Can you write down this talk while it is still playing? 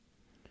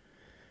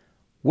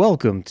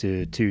Welcome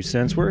to 2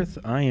 Cents Worth.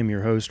 I am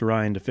your host,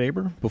 Ryan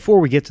DeFaber. Before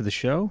we get to the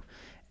show,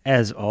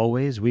 as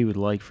always, we would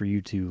like for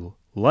you to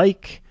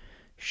like,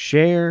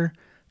 share,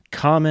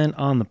 comment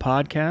on the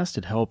podcast.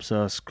 It helps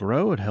us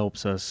grow. It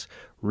helps us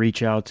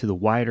reach out to the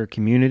wider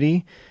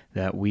community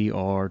that we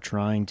are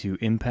trying to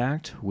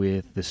impact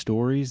with the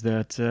stories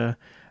that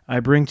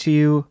I bring to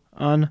you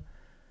on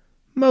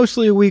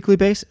mostly a weekly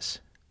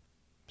basis.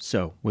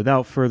 So,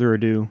 without further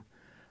ado,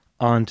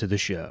 on to the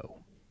show.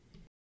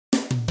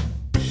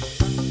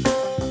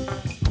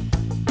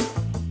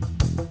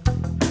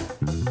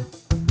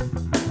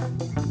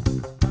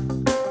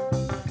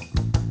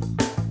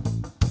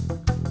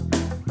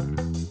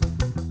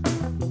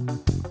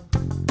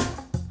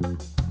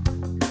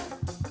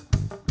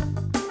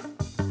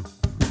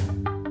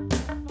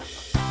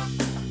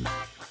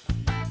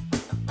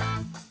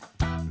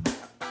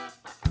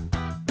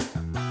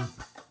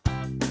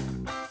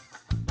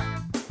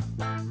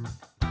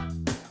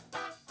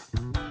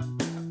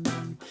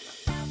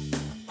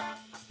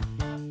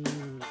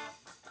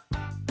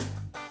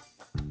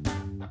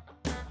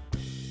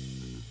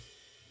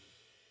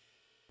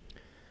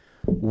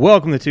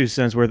 Welcome to 2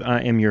 Cents Worth.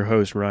 I am your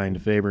host, Ryan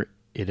DeFaber.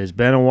 It has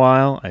been a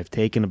while. I've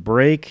taken a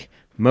break,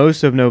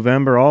 most of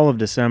November, all of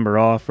December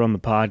off from the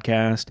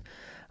podcast.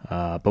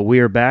 But we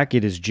are back.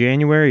 It is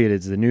January. It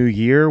is the new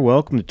year.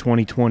 Welcome to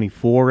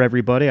 2024,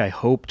 everybody. I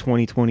hope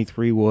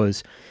 2023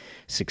 was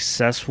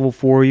successful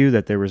for you,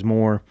 that there was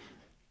more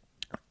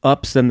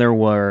ups than there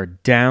were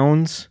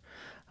downs.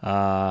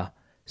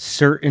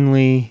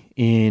 Certainly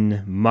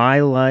in my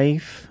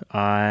life,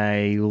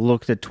 I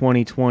looked at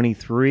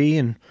 2023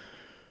 and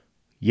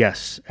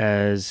yes,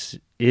 as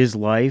is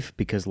life,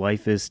 because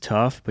life is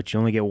tough, but you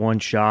only get one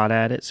shot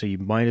at it, so you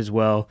might as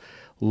well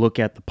look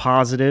at the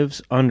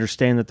positives,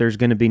 understand that there's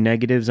going to be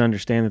negatives,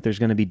 understand that there's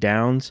going to be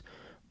downs.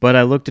 But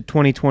I looked at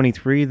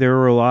 2023, there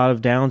were a lot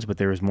of downs, but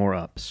there was more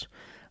ups.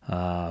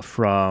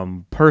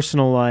 From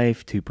personal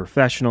life to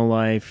professional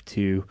life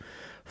to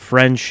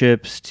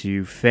friendships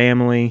to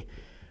family,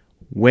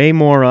 way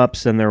more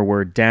ups than there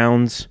were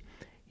downs.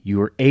 You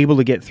were able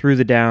to get through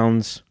the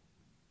downs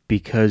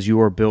because you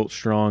are built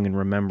strong, and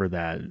remember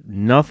that.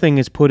 Nothing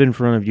is put in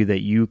front of you that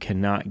you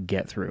cannot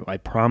get through. I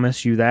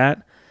promise you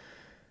that,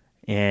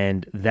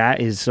 and that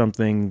is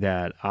something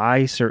that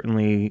I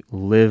certainly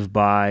live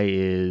by,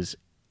 is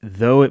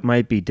though it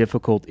might be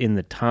difficult in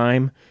the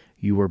time,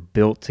 you are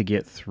built to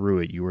get through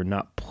it. You are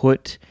not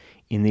put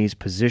in these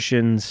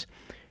positions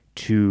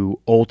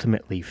to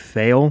ultimately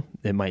fail.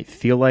 It might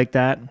feel like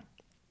that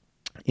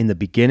in the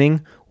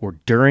beginning or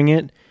during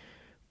it,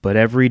 but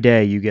every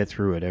day you get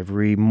through it.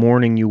 Every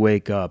morning you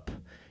wake up,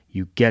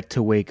 you get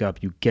to wake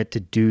up. You get to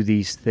do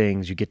these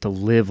things. You get to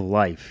live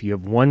life. You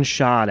have one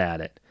shot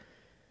at it.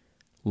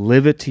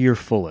 Live it to your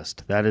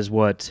fullest. That is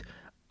what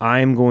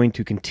I'm going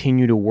to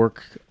continue to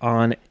work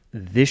on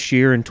this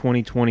year in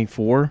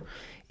 2024,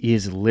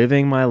 is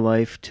living my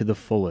life to the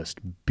fullest,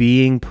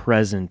 being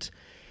present,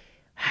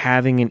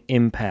 having an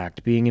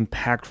impact, being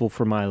impactful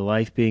for my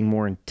life, being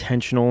more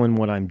intentional in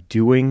what I'm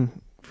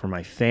doing, for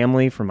my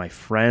family, for my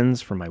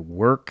friends, for my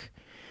work,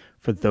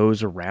 for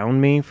those around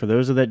me, for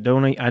those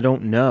that I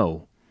don't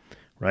know,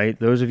 right?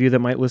 Those of you that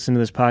might listen to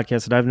this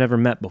podcast that I've never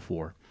met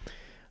before.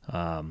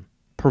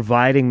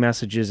 Providing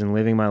messages and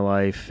living my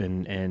life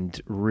and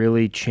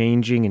really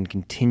changing and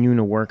continuing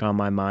to work on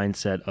my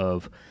mindset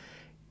of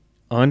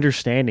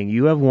understanding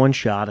you have one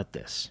shot at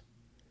this.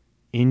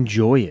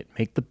 Enjoy it.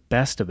 Make the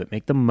best of it.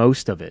 Make the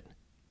most of it.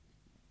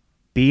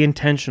 Be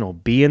intentional.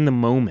 Be in the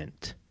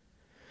moment.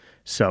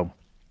 So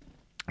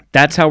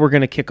that's how we're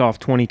going to kick off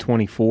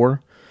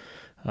 2024.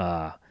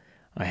 I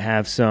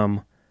have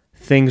some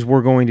things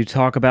we're going to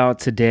talk about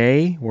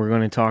today. We're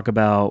going to talk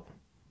about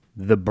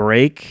the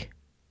break,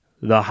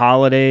 the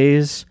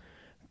holidays,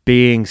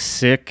 being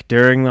sick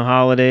during the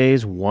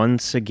holidays.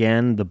 Once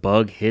again, the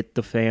bug hit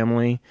the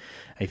family.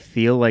 I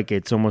feel like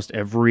it's almost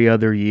every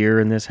other year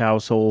in this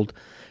household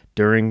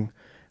during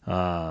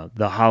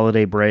the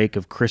holiday break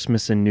of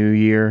Christmas and New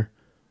Year.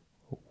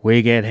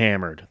 We get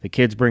hammered. The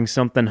kids bring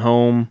something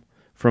home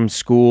from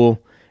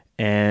school,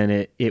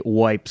 and it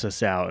wipes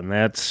us out. And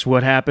that's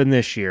what happened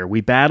this year.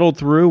 We battled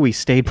through. We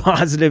stayed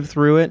positive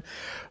through it.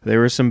 There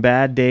were some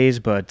bad days,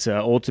 but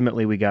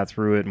ultimately we got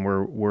through it, and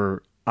we're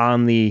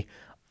on the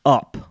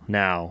up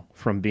now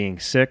from being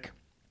sick.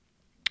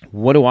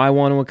 What do I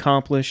want to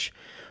accomplish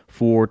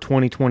for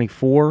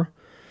 2024?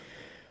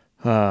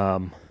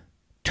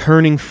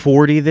 Turning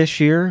 40 this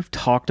year. I've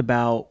talked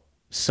about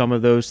some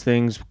of those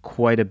things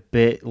quite a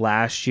bit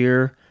last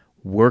year.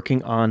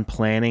 Working on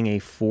planning a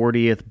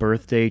 40th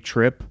birthday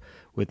trip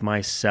with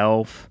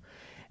myself,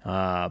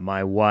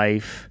 my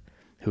wife,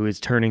 who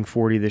is turning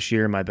 40 this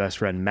year. My best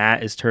friend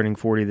Matt is turning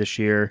 40 this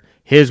year.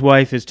 His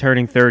wife is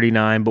turning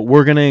 39, but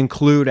we're going to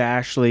include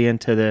Ashley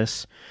into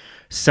this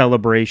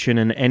celebration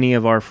and any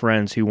of our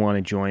friends who want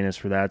to join us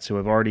for that. So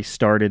I've already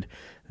started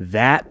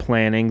that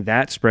planning,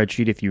 that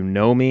spreadsheet. If you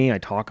know me, I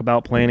talk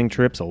about planning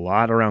trips a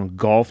lot around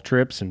golf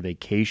trips and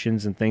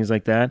vacations and things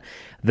like that.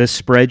 The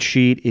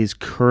spreadsheet is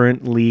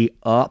currently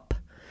up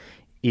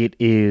It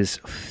is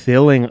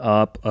filling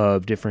up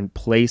of different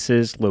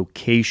places,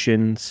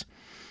 locations.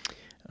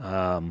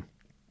 The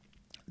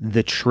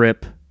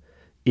trip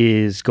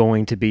is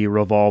going to be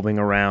revolving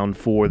around,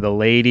 for the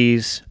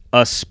ladies,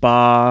 a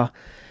spa,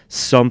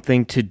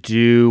 something to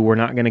do. We're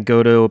not going to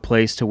go to a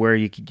place to where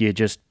you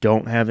just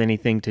don't have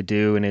anything to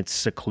do and it's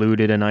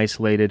secluded and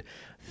isolated.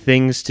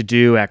 Things to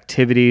do,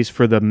 activities.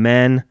 For the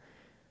men,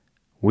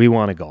 we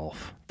want to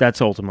golf. That's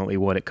ultimately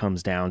what it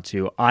comes down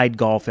to. I'd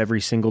golf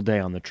every single day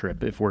on the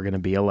trip if we're going to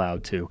be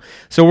allowed to.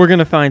 So we're going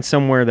to find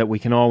somewhere that we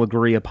can all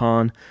agree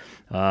upon.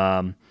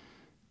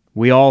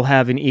 We all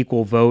have an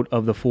equal vote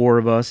of the four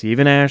of us,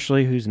 even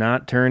Ashley, who's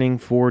not turning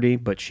 40,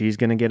 but she's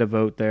going to get a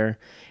vote there.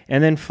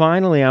 And then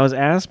finally, I was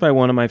asked by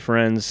one of my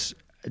friends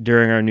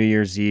during our New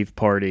Year's Eve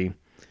party,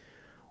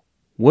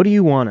 what do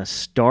you want to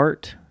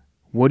start,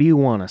 what do you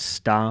want to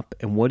stop,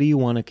 and what do you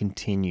want to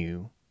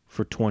continue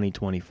for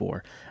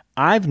 2024?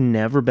 I've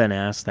never been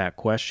asked that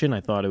question.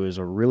 I thought it was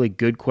a really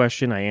good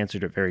question. I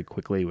answered it very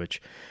quickly,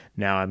 which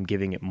now I'm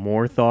giving it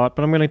more thought,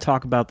 but I'm going to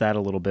talk about that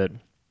a little bit.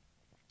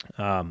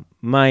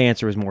 My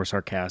answer is more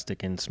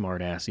sarcastic and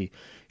smart-assy.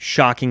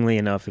 Shockingly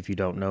enough, if you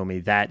don't know me,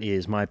 that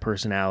is my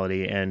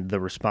personality, and the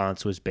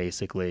response was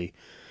basically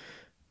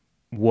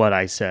what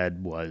I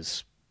said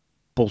was,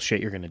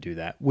 bullshit, you're going to do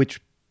that,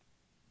 which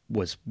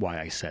was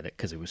why I said it,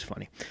 because it was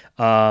funny.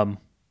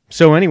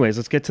 So anyways,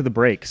 let's get to the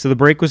break. So the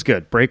break was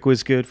good. Break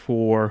was good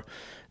for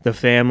the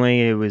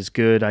family. It was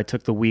good. I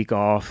took the week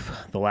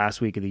off the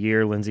last week of the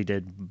year. Lindsay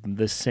did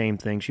the same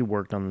thing. She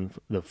worked on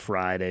the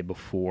Friday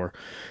before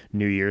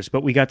New Year's,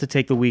 but we got to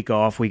take the week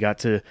off. We got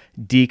to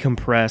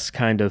decompress,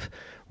 kind of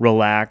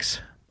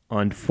relax.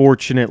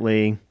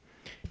 Unfortunately,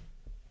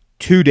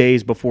 2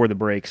 days before the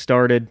break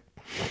started,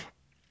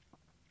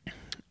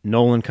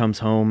 Nolan comes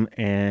home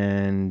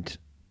and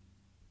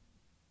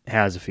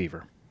has a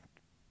fever.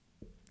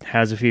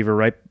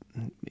 Right?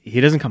 He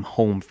doesn't come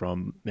home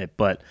from it,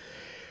 but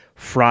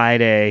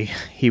Friday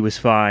he was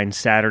fine.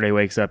 Saturday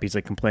wakes up, he's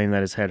like complaining that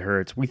his head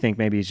hurts. We think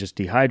maybe he's just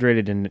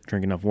dehydrated, didn't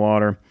drink enough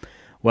water.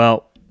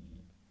 Well,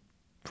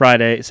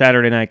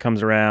 Saturday night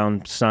comes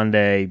around,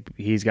 Sunday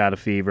he's got a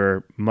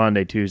fever,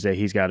 Monday, Tuesday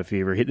he's got a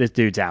fever. This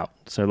dude's out.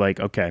 So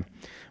okay,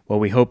 well,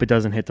 we hope it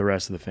doesn't hit the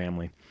rest of the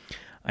family.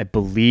 I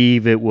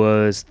believe it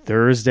was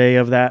Thursday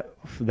of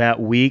that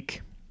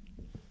week.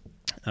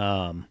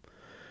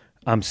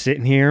 I'm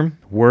sitting here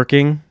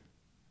working.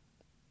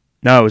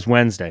 No, it was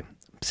Wednesday.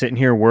 I'm sitting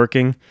here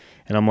working,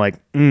 and I'm like,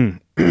 oh,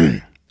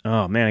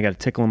 man, I got a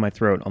tickle in my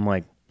throat. I'm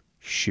like,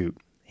 shoot,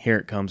 here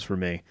it comes for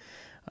me.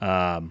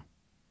 And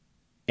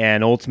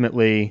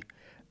ultimately,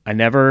 I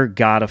never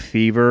got a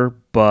fever,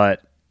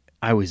 but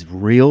I was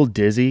real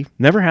dizzy.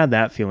 Never had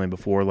that feeling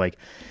before. Like,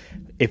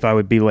 if I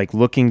would be, like,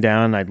 looking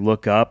down, I'd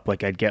look up,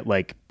 like, I'd get,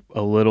 like,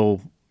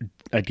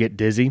 I'd get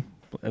dizzy.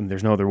 And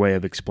there's no other way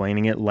of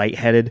explaining it.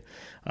 Lightheaded.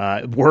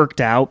 Worked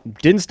out.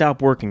 Didn't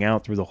stop working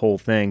out through the whole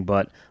thing,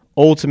 but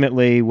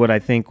ultimately what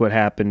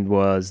happened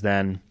was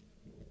then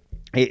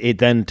it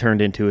then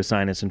turned into a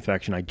sinus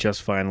infection. I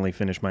just finally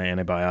finished my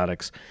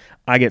antibiotics.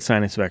 I get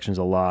sinus infections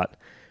a lot.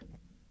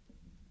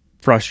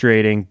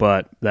 Frustrating,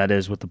 but that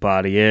is what the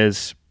body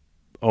is.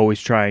 Always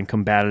try and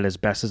combat it as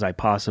best as I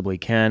possibly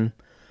can.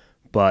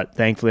 But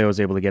thankfully I was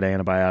able to get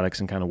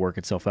antibiotics and kind of work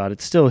itself out.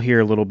 It's still here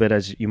a little bit,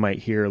 as you might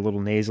hear, a little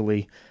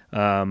nasally,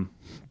 but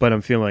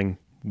I'm feeling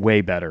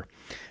way better.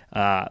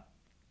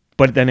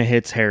 But then it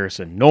hits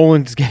Harrison.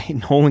 Nolan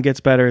gets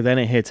better, then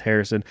it hits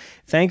Harrison.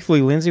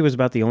 Thankfully, Lindsay was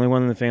about the only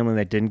one in the family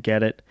that didn't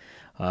get it.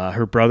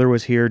 Her brother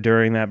was here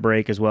during that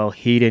break as well.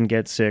 He didn't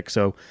get sick,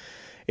 so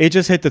it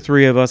just hit the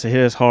three of us. It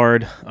hit us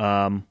hard.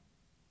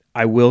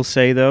 I will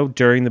say, though,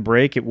 during the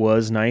break, it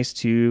was nice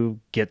to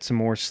get some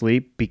more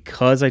sleep.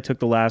 Because I took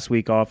the last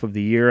week off of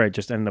the year, I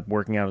just ended up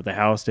working out at the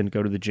house, didn't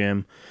go to the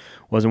gym,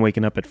 wasn't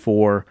waking up at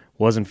 4,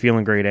 wasn't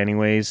feeling great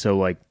anyways,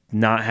 so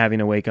not having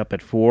to wake up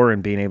at 4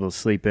 and being able to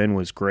sleep in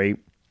was great.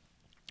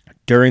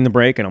 During the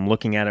break, and I'm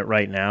looking at it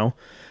right now,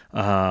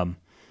 and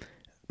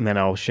then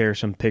I'll share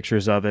some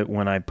pictures of it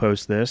when I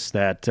post this,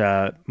 that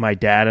my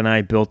dad and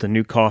I built a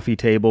new coffee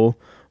table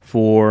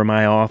for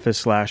my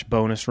office /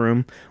 bonus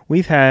room.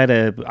 We've had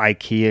a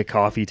IKEA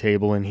coffee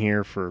table in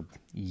here for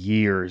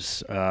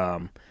years,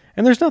 and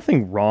there's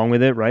nothing wrong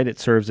with it, right? It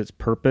serves its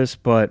purpose,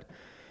 but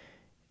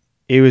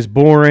it was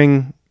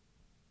boring.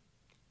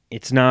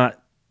 It's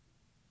not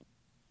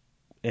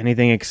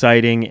anything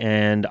exciting,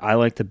 and I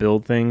like to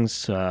build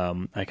things.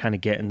 I kind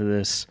of get into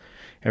this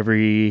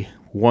every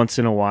once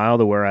in a while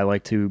to where I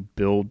like to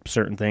build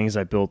certain things.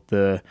 I built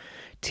the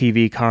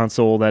TV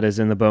console that is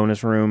in the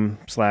bonus room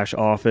 /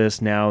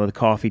 office. Now the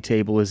coffee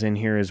table is in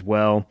here as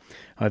well.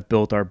 I've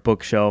built our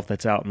bookshelf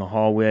that's out in the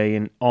hallway,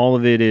 and all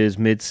of it is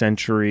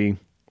mid-century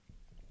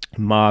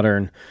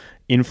modern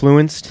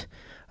influenced.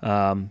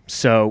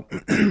 So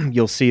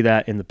you'll see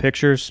that in the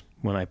pictures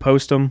when I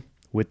post them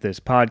with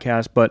this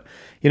podcast. But,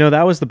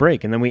 that was the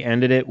break. And then we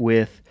ended it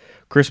with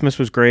Christmas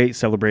was great,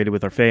 celebrated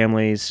with our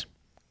families,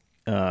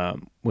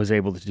 was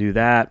able to do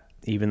that.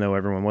 even though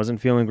everyone wasn't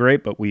feeling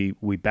great, but we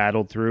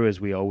battled through as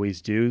we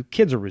always do.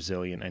 Kids are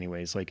resilient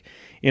anyways. Like,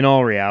 in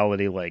all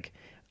reality, like,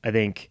 I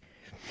think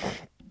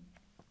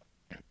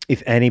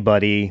if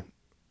anybody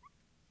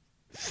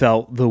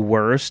felt the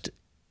worst,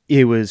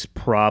 it was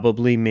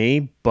probably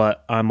me,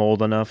 but I'm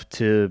old enough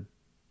to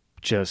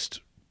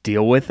just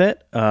deal with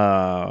it.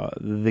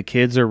 The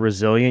kids are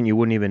resilient. You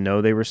wouldn't even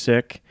know they were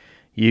sick.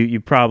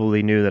 You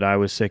probably knew that I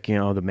was sick,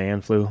 the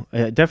man flu.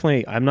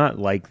 Definitely, I'm not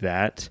like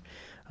that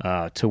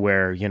to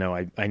where,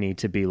 I need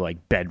to be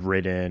like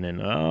bedridden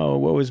and, oh,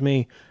 woe is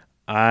me.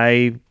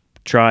 I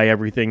try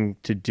everything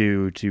to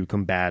do to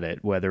combat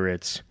it, whether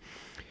it's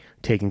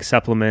taking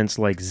supplements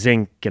like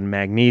zinc and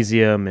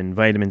magnesium and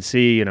vitamin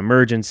C and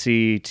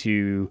Emergen-C,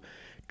 to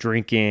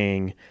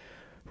drinking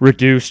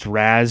reduced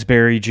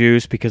raspberry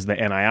juice because of the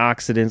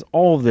antioxidants,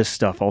 all of this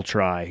stuff I'll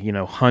try,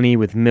 honey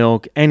with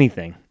milk,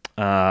 anything,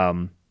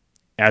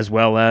 as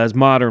well as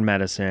modern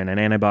medicine and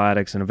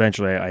antibiotics. And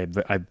eventually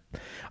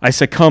I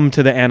succumb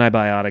to the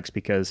antibiotics,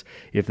 because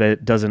if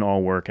that doesn't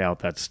all work out,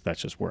 that's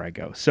just where I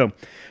go. So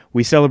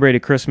we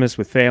celebrated Christmas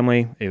with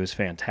family. It was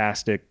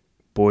fantastic.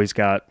 Boys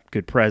got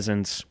good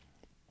presents.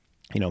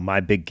 My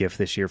big gift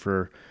this year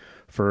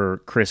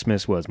for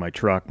Christmas was my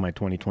truck, my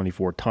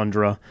 2024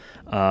 Tundra.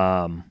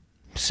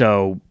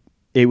 So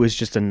it was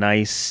just a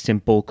nice,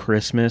 simple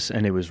Christmas,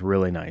 and it was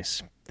really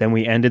nice. Then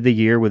we ended the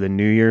year with a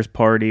New Year's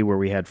party where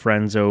we had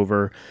friends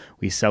over.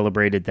 We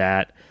celebrated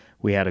that.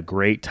 We had a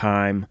great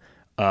time.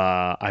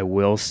 I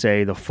will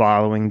say the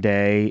following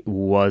day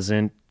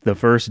wasn't, the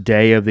first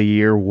day of the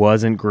year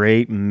wasn't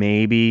great.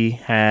 Maybe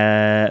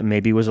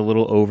was a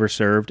little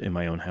overserved in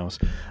my own house.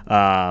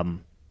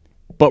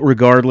 But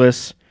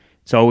regardless,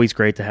 it's always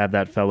great to have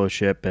that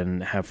fellowship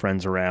and have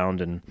friends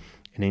around, and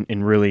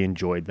really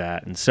enjoyed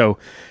that. And so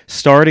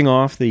starting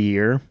off the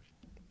year,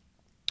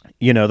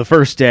 the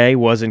first day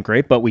wasn't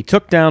great, but we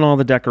took down all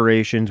the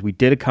decorations. We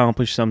did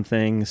accomplish some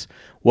things.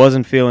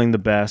 Wasn't feeling the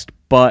best,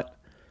 but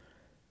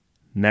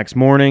next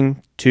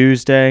morning,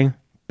 Tuesday,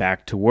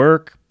 back to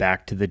work,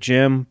 back to the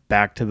gym,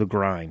 back to the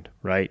grind,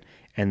 right?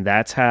 And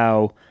that's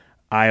how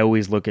I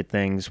always look at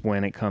things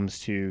when it comes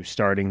to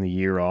starting the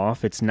year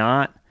off. It's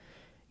not,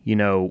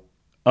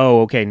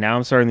 oh, okay, now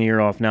I'm starting the year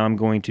off. Now I'm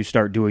going to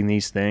start doing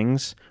these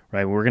things,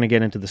 right? We're going to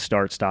get into the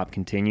start, stop,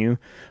 continue.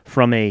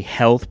 From a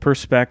health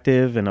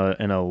perspective and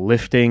a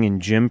lifting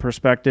and gym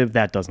perspective,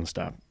 that doesn't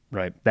stop,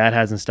 right? That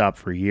hasn't stopped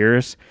for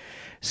years.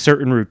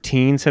 Certain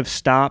routines have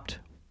stopped,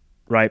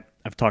 right?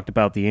 I've talked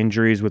about the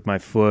injuries with my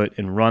foot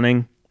and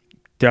running.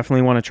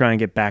 Definitely want to try and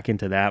get back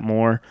into that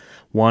more.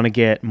 Want to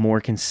get more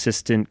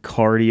consistent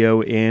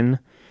cardio in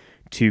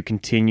to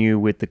continue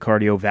with the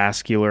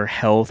cardiovascular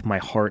health, my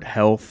heart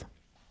health,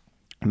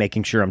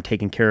 making sure I'm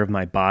taking care of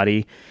my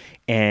body.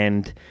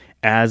 And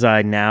as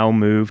I now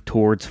move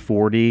towards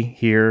 40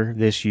 here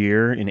this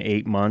year, in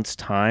 8 months'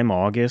 time,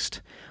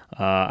 August,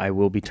 I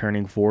will be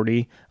turning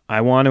 40.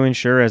 I want to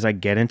ensure as I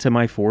get into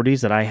my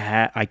 40s that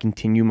I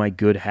continue my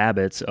good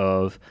habits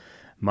of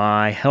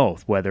my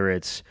health, whether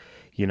it's,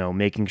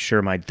 making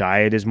sure my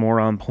diet is more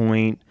on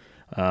point,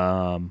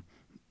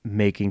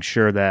 making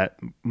sure that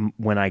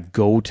when I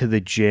go to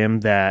the gym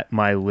that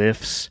my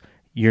lifts,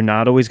 you're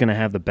not always going to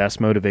have the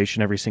best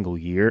motivation every single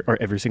year or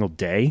every single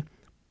day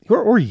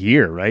or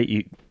year,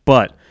 right?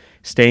 But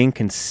staying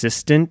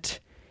consistent,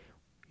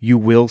 you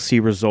will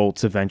see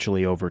results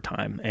eventually over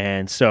time.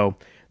 And so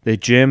the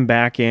gym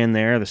back in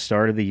there, the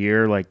start of the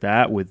year like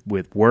that,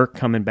 with work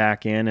coming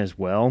back in as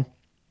well,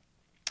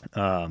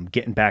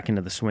 getting back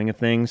into the swing of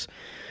things.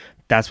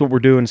 That's what we're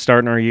doing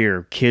starting our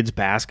year. Kids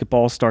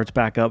basketball starts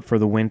back up for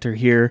the winter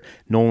here.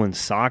 Nolan's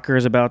soccer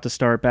is about to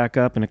start back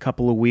up in a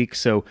couple of weeks.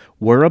 So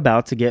we're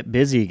about to get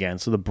busy again.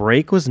 So the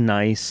break was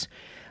nice.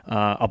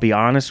 I'll be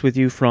honest with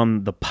you,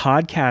 from the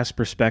podcast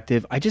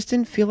perspective, I just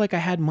didn't feel like I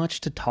had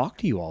much to talk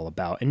to you all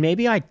about. And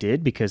maybe I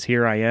did, because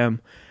here I am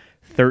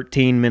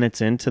 13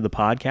 minutes into the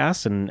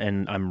podcast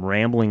and I'm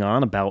rambling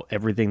on about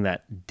everything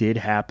that did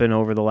happen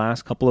over the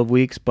last couple of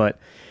weeks. But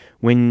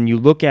when you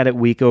look at it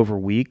week over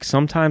week,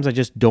 sometimes I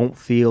just don't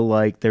feel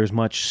like there's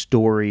much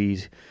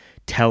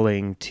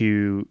storytelling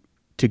to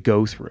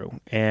go through.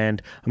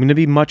 And I'm going to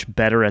be much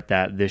better at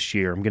that this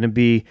year. I'm going to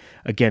be,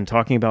 again,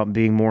 talking about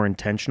being more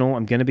intentional.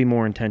 I'm going to be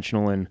more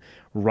intentional in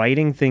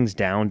writing things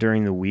down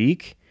during the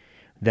week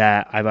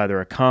that I've either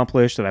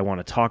accomplished, that I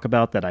want to talk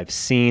about, that I've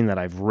seen, that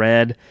I've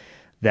read,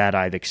 that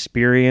I've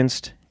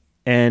experienced,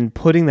 and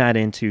putting that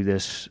into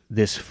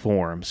this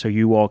form so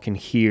you all can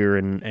hear,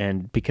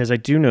 and because I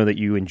do know that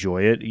you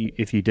enjoy it.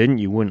 If you didn't,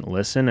 you wouldn't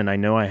listen, and I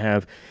know I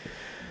have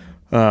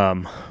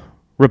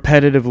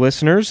repetitive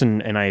listeners,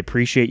 and I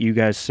appreciate you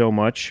guys so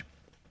much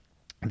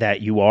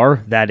that you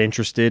are that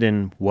interested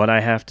in what I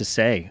have to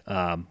say.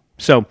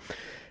 So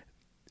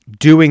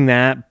doing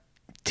that,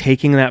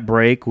 taking that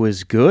break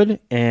was good,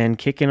 and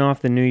kicking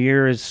off the new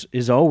year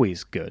is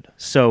always good.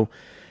 So,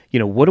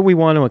 what do we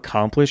want to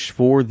accomplish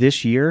for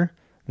this year?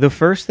 The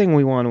first thing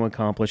we want to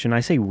accomplish, and I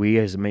say we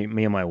as me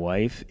and my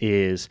wife,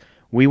 is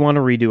we want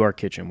to redo our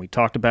kitchen. We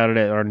talked about it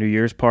at our New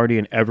Year's party,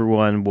 and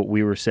everyone, what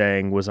we were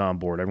saying, was on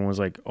board. Everyone was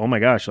like, oh my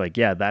gosh, like,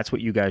 yeah, that's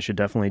what you guys should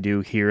definitely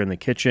do here in the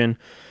kitchen.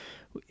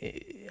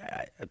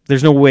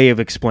 There's no way of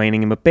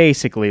explaining it, but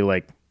basically,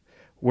 like,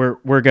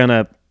 we're going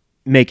to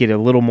make it a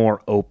little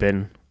more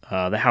open.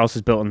 The house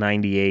is built in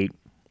 98,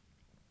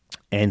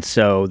 and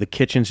so the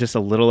kitchen's just a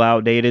little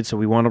outdated, so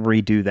we want to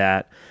redo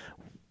that.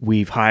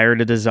 We've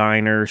hired a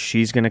designer.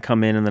 She's going to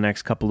come in the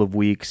next couple of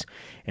weeks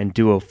and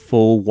do a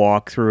full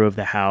walkthrough of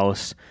the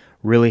house,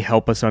 really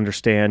help us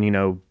understand,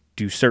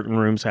 do certain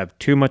rooms have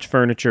too much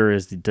furniture?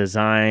 Is the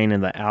design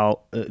and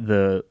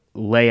the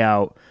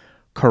layout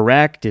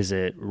correct? Is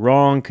it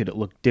wrong? Could it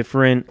look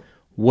different?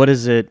 What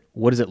does it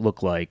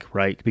look like,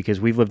 right? Because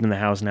we've lived in the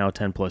house now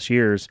 10 plus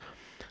years.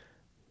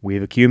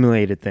 We've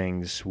accumulated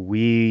things.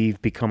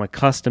 We've become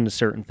accustomed to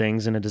certain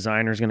things, and a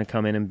designer is going to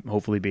come in and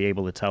hopefully be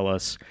able to tell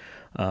us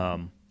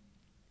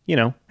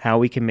how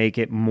we can make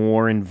it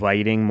more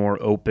inviting, more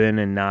open,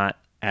 and not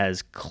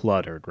as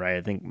cluttered, right?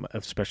 I think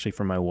especially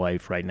for my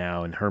wife right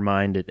now, in her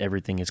mind,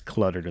 everything is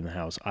cluttered in the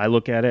house. I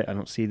look at it, I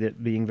don't see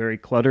that being very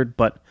cluttered,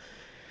 but,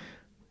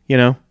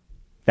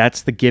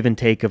 that's the give and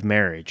take of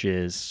marriage.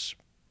 Is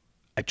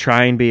I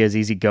try and be as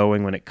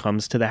easygoing when it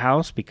comes to the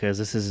house, because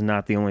this is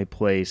not the only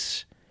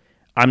place.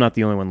 I'm not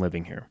the only one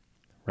living here,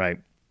 right?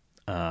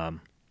 And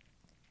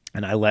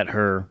I let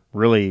her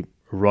really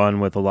run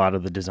with a lot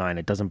of the design.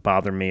 It doesn't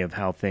bother me of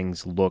how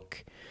things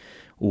look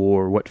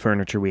or what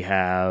furniture we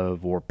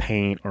have or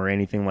paint or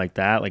anything like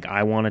that. Like,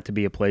 I want it to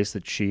be a place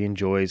that she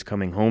enjoys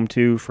coming home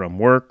to from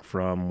work,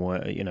 from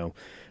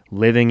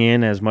living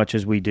in as much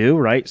as we do,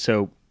 right?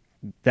 So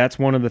that's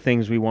one of the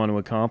things we want to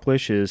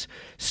accomplish, is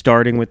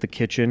starting with the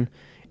kitchen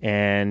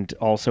and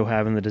also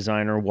having the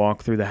designer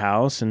walk through the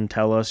house and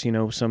tell us,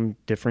 some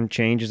different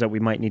changes that we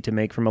might need to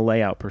make from a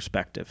layout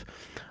perspective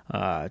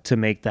to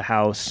make the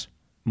house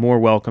more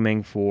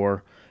welcoming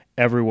for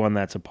everyone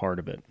that's a part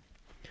of it.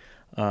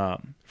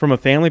 From a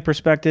family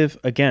perspective,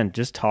 again,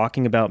 just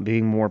talking about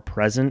being more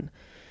present.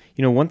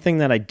 One thing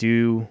that I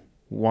do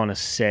want to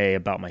say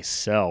about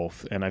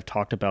myself, and I've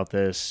talked about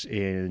this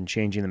in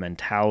changing the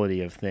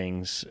mentality of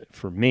things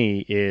for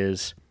me,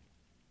 is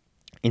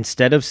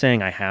instead of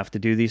saying I have to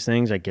do these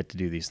things, I get to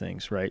do these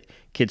things, right?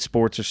 Kids'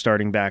 sports are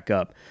starting back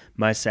up.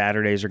 My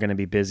Saturdays are going to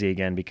be busy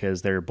again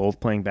because they're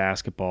both playing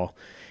basketball,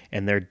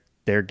 and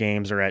their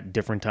games are at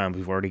different times.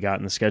 We've already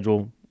gotten the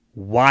schedule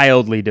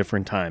wildly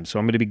different times. So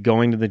I'm going to be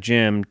going to the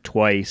gym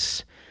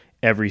twice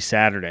every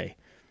Saturday.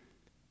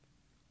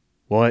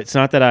 Well, it's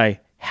not that I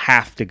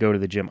have to go to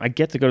the gym. I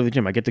get to go to the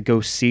gym. I get to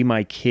go see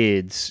my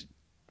kids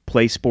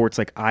play sports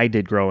like I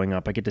did growing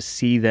up. I get to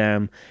see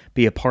them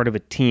be a part of a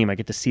team. I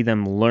get to see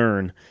them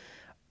learn.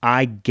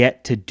 I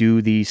get to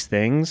do these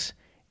things,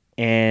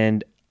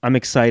 and I'm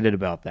excited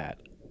about that.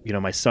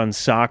 My son's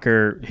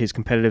soccer, his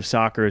competitive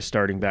soccer, is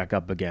starting back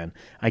up again.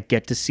 I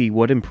get to see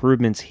what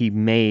improvements he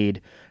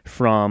made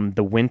from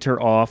the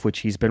winter off, which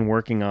he's been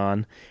working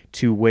on,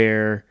 to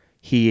where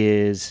he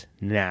is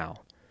now,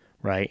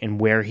 right?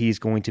 And where he's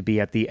going to be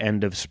at the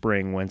end of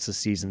spring once the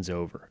season's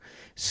over.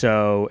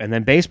 So, and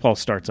then baseball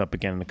starts up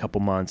again in a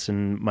couple months,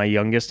 and my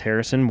youngest,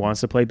 Harrison,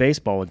 wants to play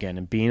baseball again.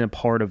 And being a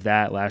part of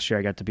that, last year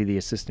I got to be the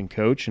assistant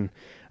coach, and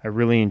I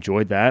really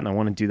enjoyed that, and I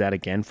want to do that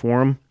again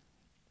for him.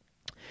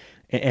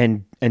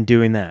 And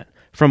doing that.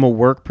 From a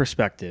work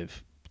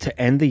perspective, to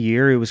end the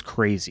year, it was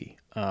crazy.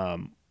 I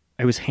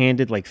was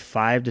handed like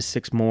 5 to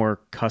 6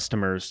 more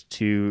customers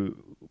to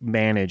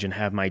manage and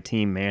have my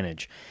team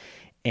manage.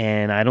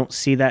 And I don't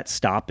see that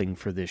stopping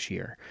for this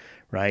year,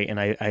 right?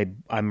 And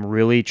I'm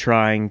really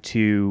trying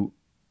to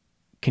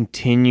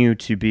continue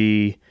to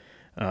be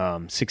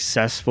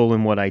successful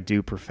in what I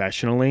do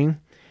professionally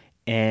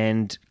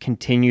and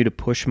continue to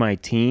push my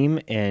team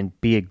and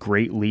be a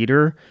great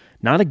leader.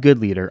 Not a good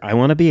leader. I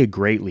want to be a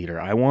great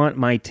leader. I want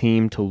my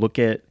team to look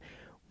at,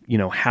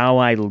 how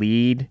I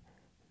lead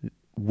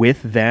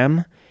with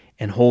them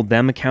and hold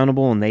them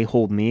accountable, and they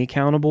hold me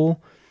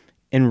accountable,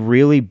 and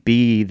really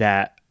be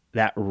that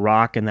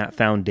rock and that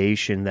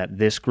foundation that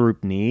this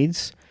group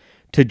needs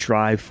to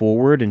drive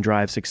forward and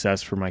drive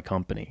success for my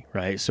company,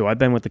 right? So I've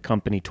been with the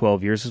company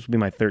 12 years. This will be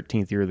my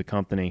 13th year of the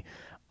company.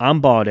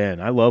 I'm bought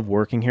in. I love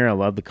working here. I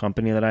love the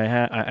company that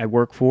I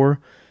work for.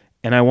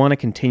 And I want to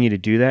continue to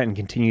do that and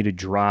continue to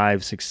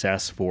drive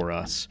success for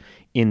us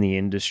in the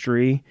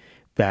industry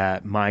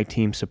that my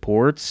team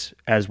supports,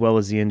 as well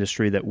as the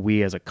industry that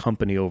we as a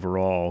company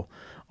overall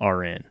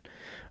are in.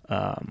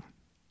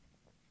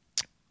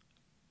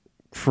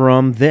 For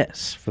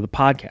the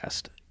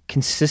podcast,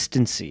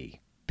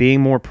 consistency, being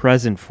more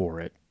present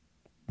for it,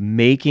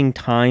 making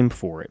time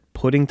for it,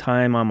 putting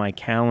time on my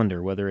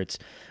calendar, whether it's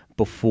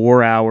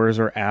before hours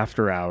or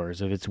after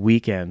hours, if it's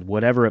weekend,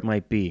 whatever it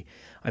might be.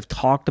 I've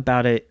talked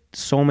about it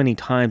so many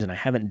times, and I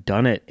haven't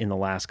done it in the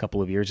last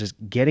couple of years, is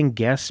getting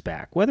guests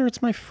back, whether it's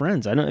my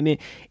friends.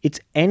 It's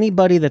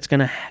anybody that's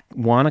going to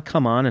want to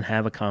come on and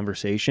have a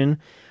conversation.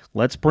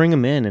 Let's bring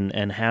them in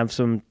and have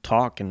some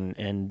talk,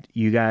 and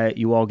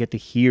you all get to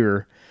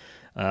hear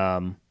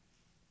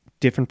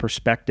different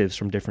perspectives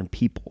from different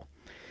people.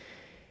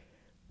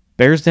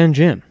 Bears Den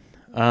Gym.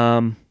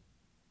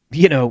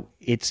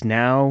 It's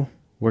now,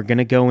 we're going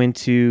to go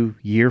into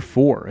year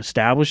 4.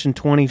 Established in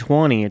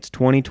 2020, it's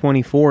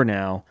 2024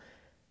 now.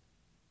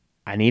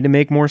 I need to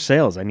make more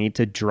sales. I need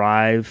to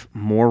drive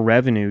more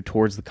revenue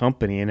towards the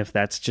company. And if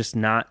that's just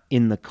not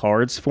in the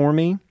cards for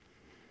me,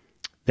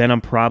 then I'm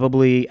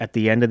probably at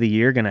the end of the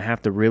year going to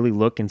have to really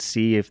look and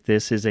see if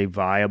this is a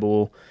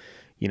viable,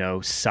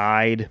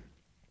 side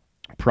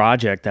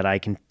project that I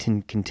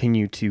can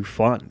continue to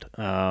fund.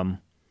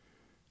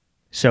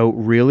 So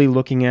really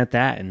looking at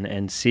that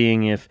and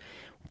seeing if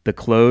the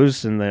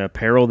clothes and the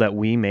apparel that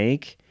we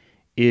make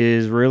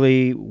is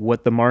really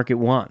what the market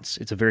wants.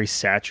 It's a very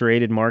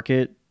saturated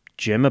market.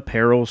 Gym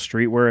apparel,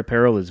 streetwear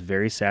apparel is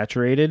very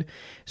saturated.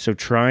 So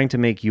trying to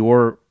make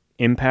your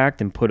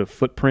impact and put a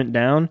footprint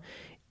down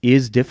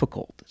is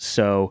difficult.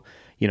 So,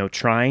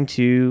 trying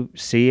to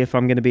see if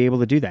I'm going to be able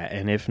to do that.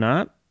 And if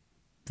not,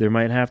 there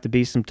might have to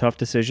be some tough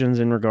decisions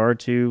in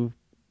regard to,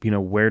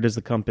 where does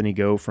the company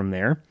go from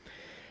there?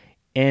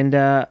 And,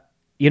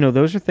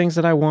 those are things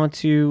that I want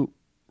to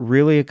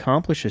really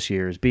accomplish this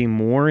year, is being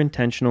more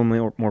intentional,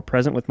 more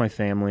present with my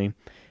family,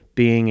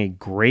 being a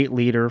great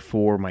leader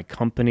for my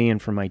company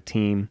and for my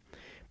team,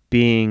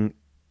 being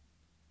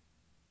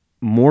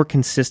more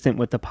consistent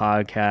with the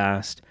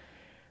podcast,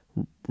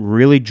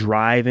 really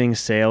driving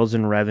sales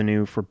and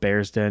revenue for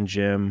Bears Den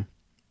Gym.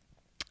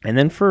 And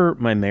then for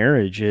my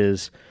marriage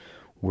is,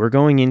 we're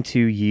going into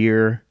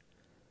year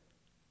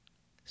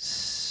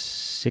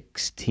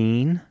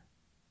 16.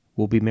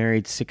 We'll be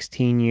married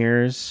 16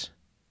 years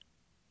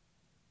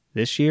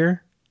this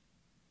year.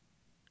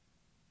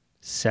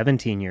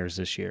 17 years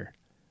this year.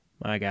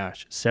 My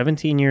gosh,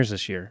 17 years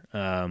this year.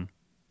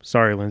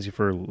 Sorry, Lindsay,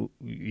 for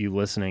you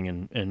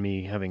listening and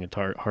me having a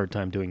hard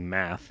time doing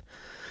math.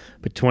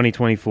 But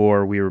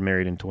 2024, we were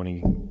married in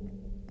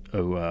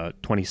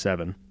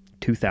 2007.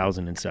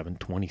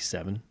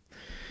 27.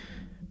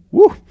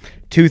 Woo!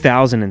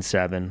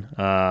 2007.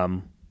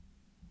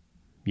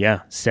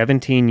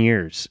 17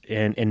 years.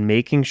 And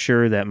making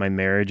sure that my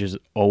marriage is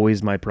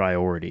always my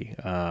priority.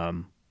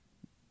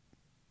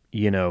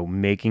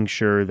 Making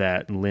sure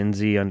that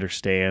Lindsay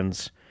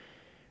understands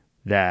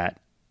that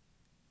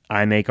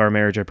I make our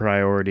marriage a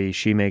priority,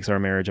 she makes our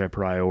marriage a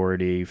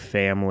priority,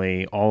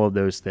 family, all of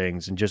those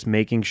things, and just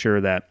making sure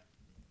that,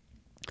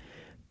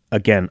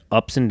 again,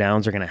 ups and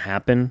downs are going to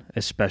happen,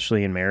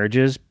 especially in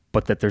marriages,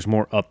 but that there's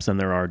more ups than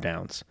there are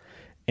downs.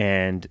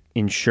 And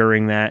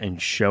ensuring that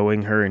and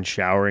showing her and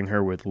showering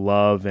her with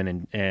love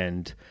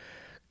and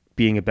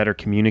being a better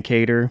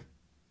communicator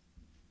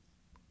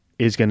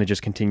is going to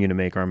just continue to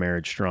make our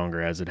marriage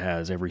stronger, as it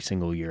has every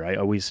single year.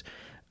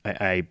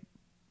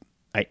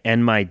 I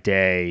end my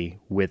day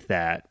with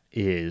that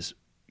is,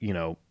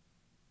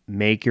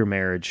 make your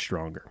marriage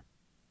stronger.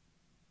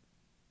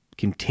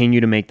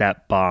 Continue to make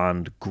that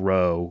bond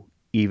grow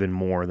even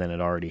more than it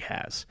already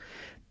has.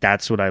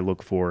 That's what I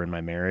look for in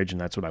my marriage,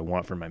 and that's what I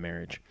want for my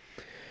marriage.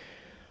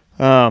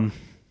 Those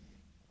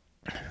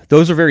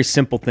are very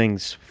simple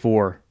things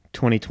for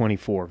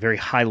 2024, very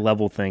high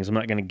level things. I'm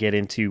not going to get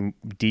into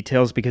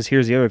details because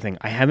here's the other thing.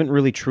 I haven't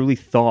really truly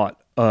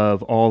thought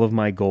of all of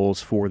my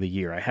goals for the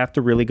year. I have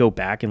to really go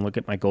back and look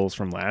at my goals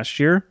from last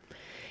year,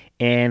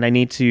 and I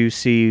need to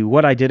see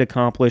what I did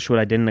accomplish, what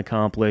I didn't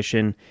accomplish,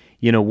 and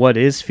what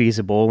is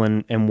feasible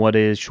and what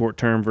is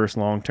short-term versus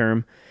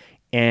long-term,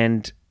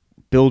 and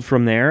build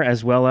from there,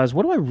 as well as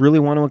what do I really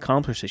want to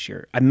accomplish this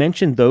year. I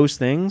mentioned those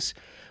things.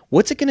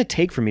 What's it going to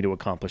take for me to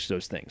accomplish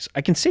those things?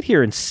 I can sit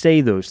here and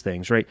say those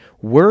things, right?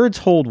 Words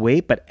hold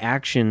weight, but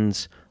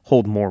actions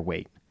hold more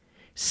weight.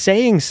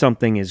 Saying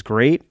something is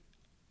great.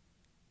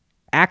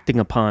 Acting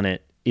upon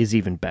it is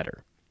even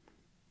better.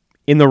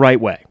 In the right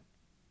way.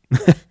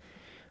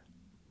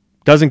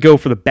 Doesn't go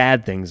for the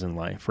bad things in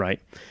life, right?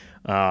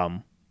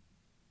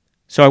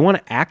 So I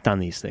want to act on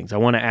these things. I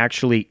want to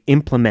actually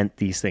implement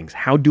these things.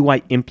 How do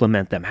I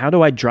implement them? How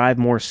do I drive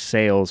more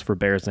sales for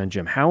Bears Den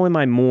Gym? How am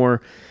I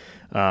more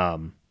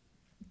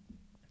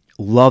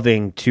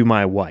loving to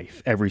my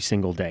wife every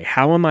single day?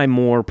 How am I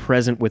more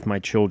present with my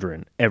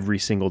children every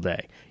single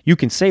day? You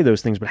can say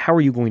those things, but how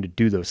are you going to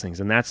do those things?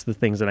 And that's the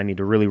things that I need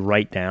to really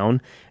write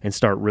down and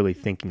start really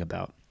thinking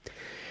about.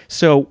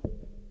 So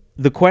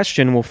the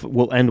question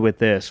we'll end with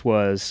this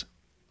was,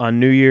 on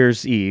New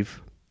Year's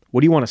Eve,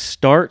 what do you want to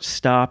start,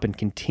 stop, and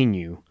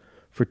continue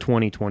for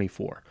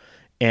 2024?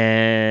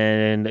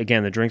 And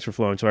again, the drinks were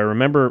flowing, so I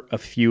remember a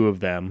few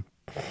of them.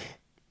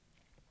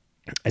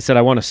 I said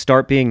I want to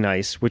start being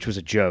nice, which was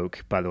a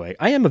joke, by the way.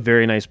 I am a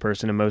very nice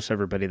person, and most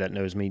everybody that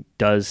knows me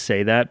does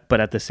say that. But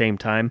at the same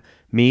time,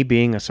 me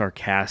being a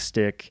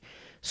sarcastic,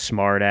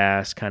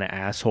 smart-ass kind of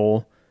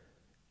asshole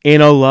in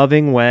a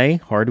loving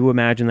way, hard to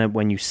imagine that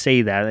when you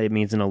say that, it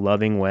means in a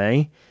loving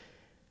way.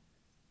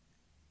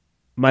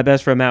 My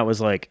best friend Matt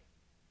was like,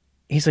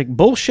 he's like,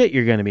 bullshit,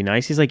 you're going to be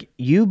nice. He's like,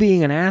 you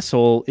being an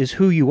asshole is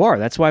who you are.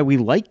 That's why we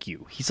like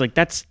you. He's like,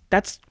 that's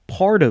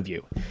part of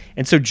you.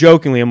 And so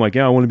jokingly, I'm like,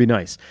 yeah, I want to be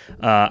nice.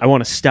 I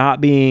want to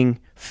stop being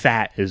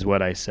fat is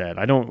what I said.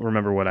 I don't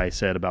remember what I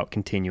said about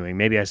continuing.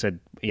 Maybe I said,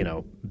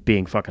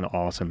 being fucking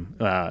awesome.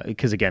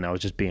 Because again, I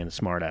was just being a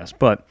smartass.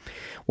 But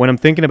when I'm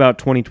thinking about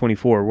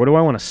 2024, what do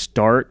I want to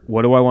start?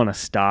 What do I want to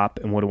stop?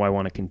 And what do I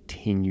want to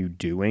continue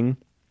doing?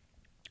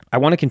 I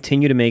want to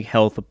continue to make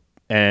health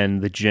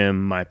and the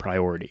gym my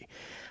priority.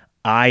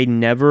 I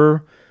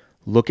never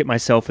look at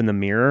myself in the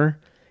mirror,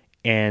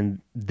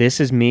 and this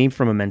is me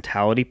from a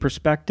mentality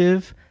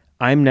perspective.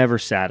 I'm never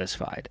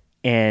satisfied.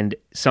 And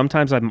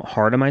sometimes I'm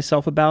hard on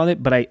myself about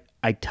it, but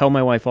I tell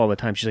my wife all the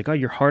time, she's like, oh,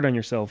 you're hard on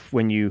yourself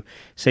when you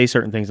say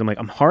certain things. I'm like,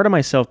 I'm hard on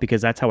myself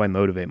because that's how I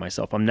motivate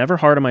myself. I'm never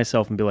hard on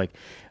myself and be like,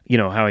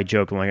 how I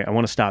joke, I'm like, I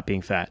want to stop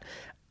being fat.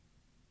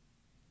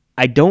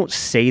 I don't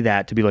say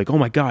that to be like, oh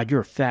my God,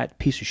 you're a fat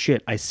piece of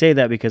shit. I say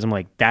that because I'm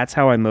like, that's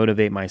how I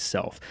motivate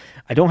myself.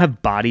 I don't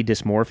have body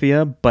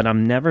dysmorphia, but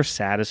I'm never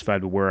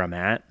satisfied with where I'm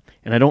at.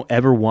 And I don't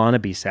ever want to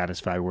be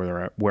satisfied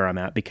where I'm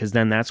at, because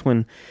then that's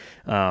when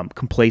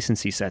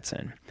complacency sets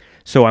in.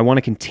 So I want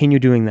to continue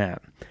doing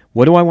that.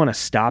 What do I want to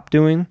stop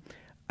doing?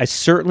 I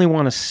certainly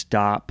want to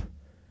stop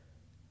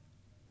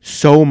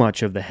so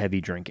much of the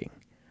heavy drinking.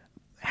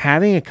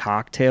 Having a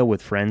cocktail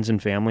with friends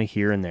and family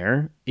here and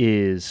there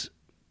is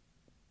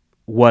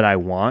what I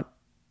want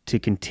to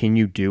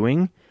continue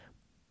doing.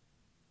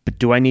 But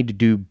do I need to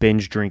do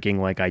binge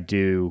drinking like I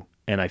do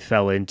and I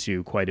fell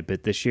into quite a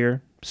bit this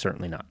year?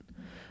 Certainly not.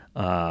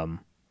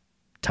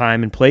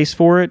 Time and place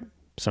for it.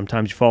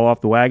 Sometimes you fall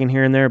off the wagon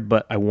here and there,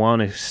 but I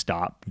want to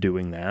stop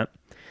doing that.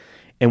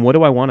 And what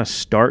do I want to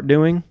start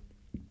doing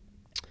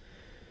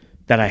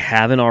that I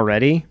haven't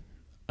already?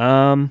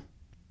 I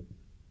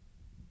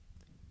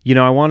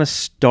want to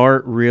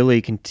start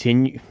really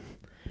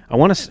I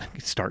want to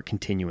start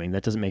continuing.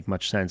 That doesn't make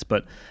much sense,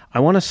 but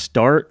I want to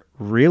start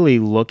really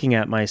looking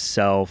at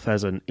myself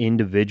as an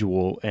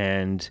individual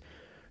and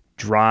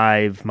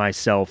drive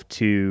myself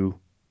to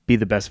be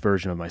the best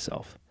version of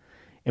myself.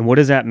 And what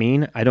does that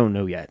mean? I don't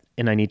know yet.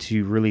 And I need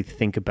to really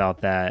think about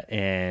that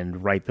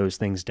and write those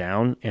things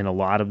down. And a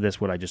lot of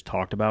this, what I just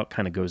talked about,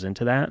 kind of goes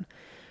into that.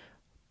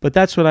 But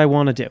that's what I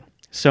want to do.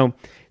 So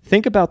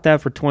think about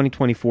that for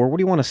 2024. What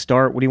do you want to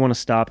start? What do you want to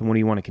stop? And what do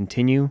you want to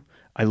continue?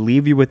 I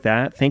leave you with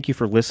that. Thank you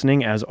for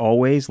listening. As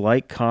always,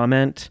 like,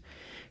 comment,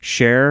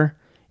 share.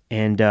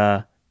 And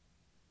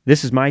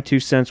this is my 2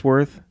 cents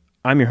worth.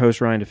 I'm your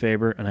host, Ryan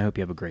DeFaber, and I hope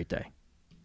you have a great day.